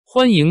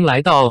欢迎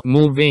来到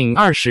Moving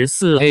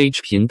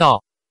 24h 频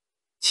道，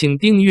请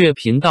订阅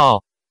频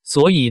道，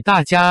所以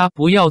大家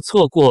不要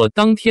错过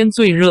当天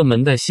最热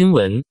门的新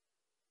闻。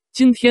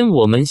今天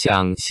我们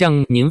想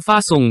向您发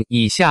送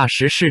以下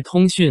时事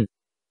通讯：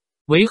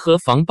维和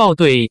防暴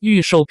队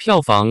预售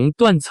票房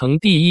断层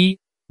第一，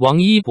王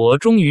一博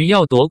终于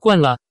要夺冠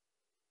了。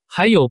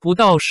还有不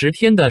到10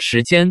天的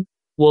时间，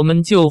我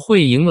们就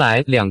会迎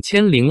来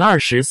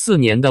2024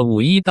年的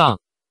五一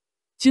档。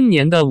今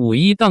年的五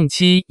一档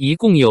期一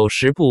共有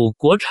10部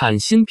国产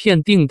新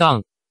片定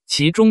档，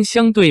其中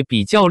相对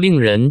比较令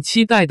人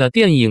期待的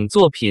电影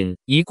作品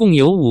一共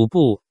有5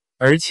部，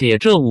而且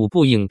这5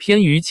部影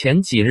片于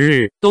前几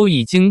日都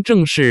已经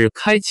正式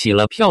开启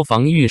了票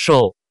房预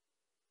售。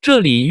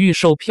这里预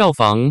售票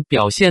房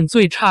表现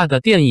最差的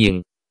电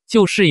影，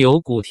就是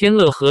由古天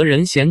乐和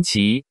任贤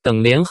齐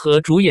等联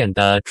合主演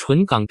的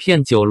纯港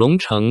片《九龙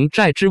城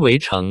寨之围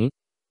城》。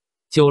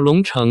九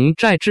龙城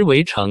寨之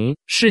围城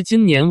是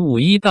今年五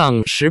一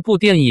档10部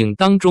电影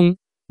当中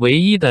唯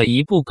一的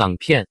一部港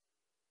片。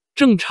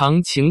正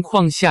常情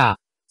况下，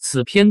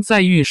此片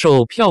在预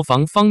售票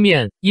房方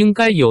面应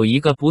该有一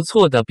个不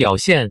错的表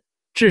现，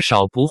至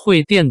少不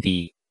会垫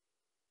底。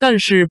但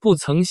是不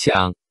曾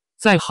想，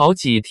在好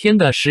几天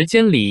的时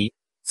间里，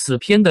此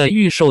片的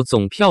预售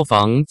总票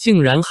房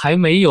竟然还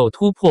没有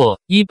突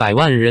破100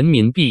万人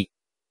民币。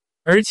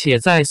而且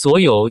在所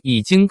有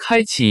已经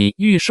开启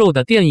预售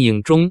的电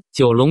影中，《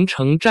九龙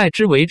城寨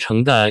之围城》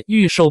的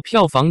预售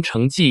票房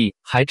成绩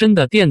还真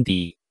的垫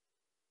底。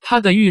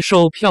它的预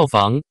售票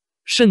房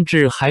甚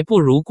至还不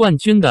如冠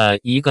军的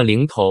一个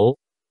零头。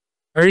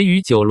而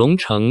与《九龙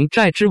城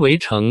寨之围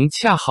城》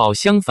恰好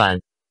相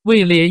反，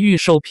位列预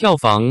售票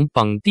房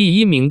榜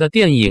第1名的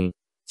电影，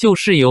就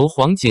是由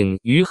黄景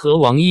瑜和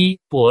王一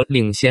博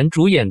领衔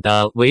主演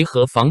的《维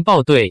和防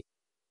暴队》。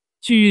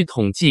据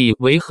统计，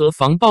维和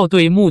防暴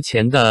队目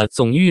前的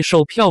总预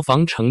售票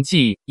房成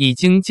绩已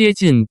经接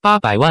近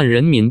800万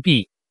人民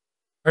币，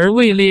而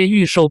位列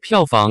预售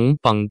票房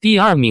榜第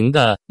2名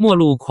的《末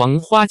路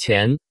狂花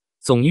钱》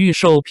总预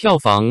售票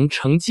房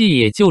成绩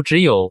也就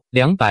只有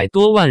200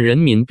多万人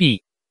民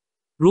币。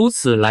如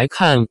此来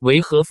看，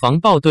维和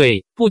防暴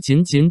队不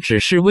仅仅只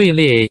是位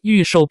列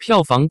预售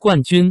票房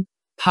冠军，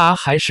它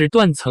还是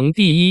断层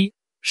第一。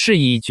是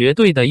以绝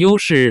对的优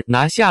势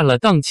拿下了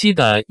档期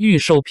的预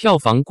售票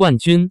房冠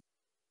军。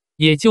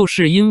也就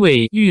是因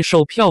为预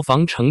售票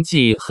房成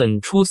绩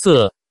很出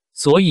色，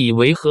所以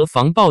维和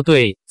防暴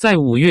队在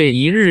5月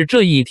1日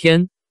这一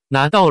天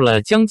拿到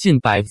了将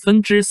近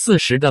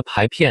40%的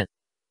排片。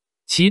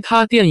其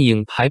他电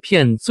影排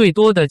片最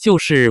多的就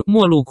是《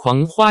末路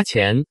狂花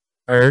钱》，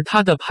而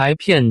它的排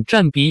片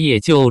占比也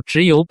就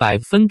只有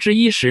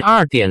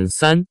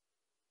12.3%。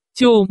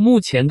就目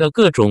前的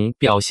各种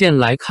表现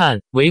来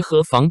看，维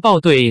和防暴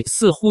队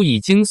似乎已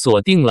经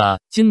锁定了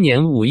今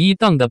年五一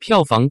档的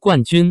票房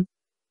冠军。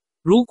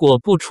如果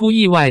不出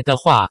意外的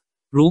话，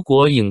如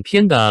果影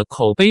片的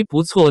口碑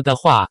不错的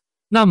话，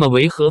那么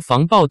维和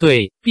防暴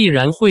队必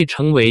然会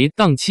成为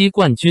档期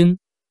冠军。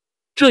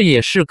这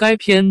也是该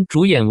片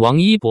主演王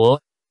一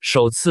博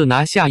首次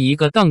拿下一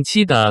个档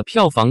期的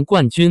票房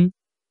冠军。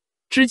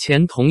之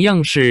前同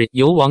样是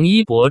由王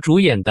一博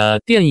主演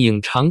的电影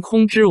《长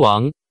空之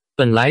王》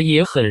本来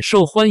也很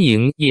受欢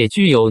迎，也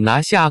具有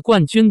拿下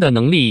冠军的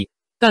能力，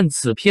但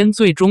此片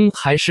最终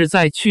还是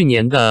在去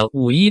年的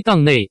五一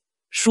档内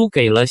输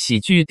给了喜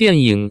剧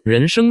电影《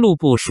人生路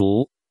不熟》。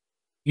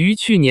于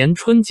去年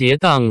春节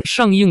档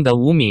上映的《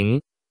无名》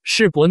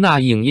是博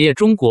纳影业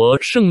中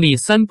国胜利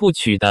3部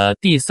曲的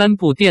第3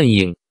部电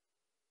影，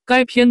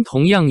该片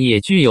同样也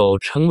具有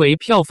成为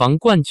票房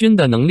冠军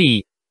的能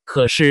力，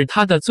可是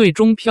它的最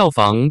终票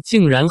房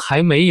竟然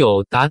还没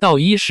有达到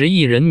10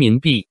亿人民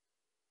币。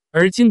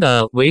而今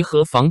的维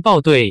和防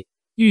暴队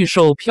预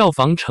售票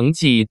房成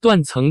绩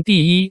断层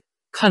第一，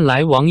看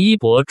来王一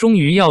博终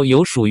于要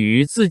有属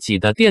于自己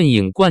的电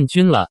影冠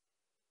军了。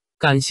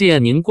感谢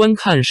您观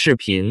看视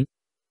频，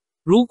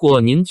如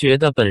果您觉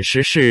得本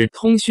时事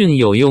通讯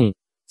有用，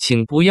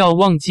请不要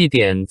忘记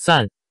点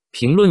赞、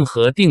评论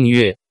和订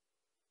阅。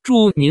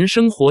祝您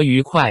生活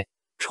愉快，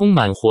充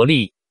满活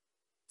力。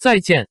再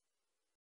见。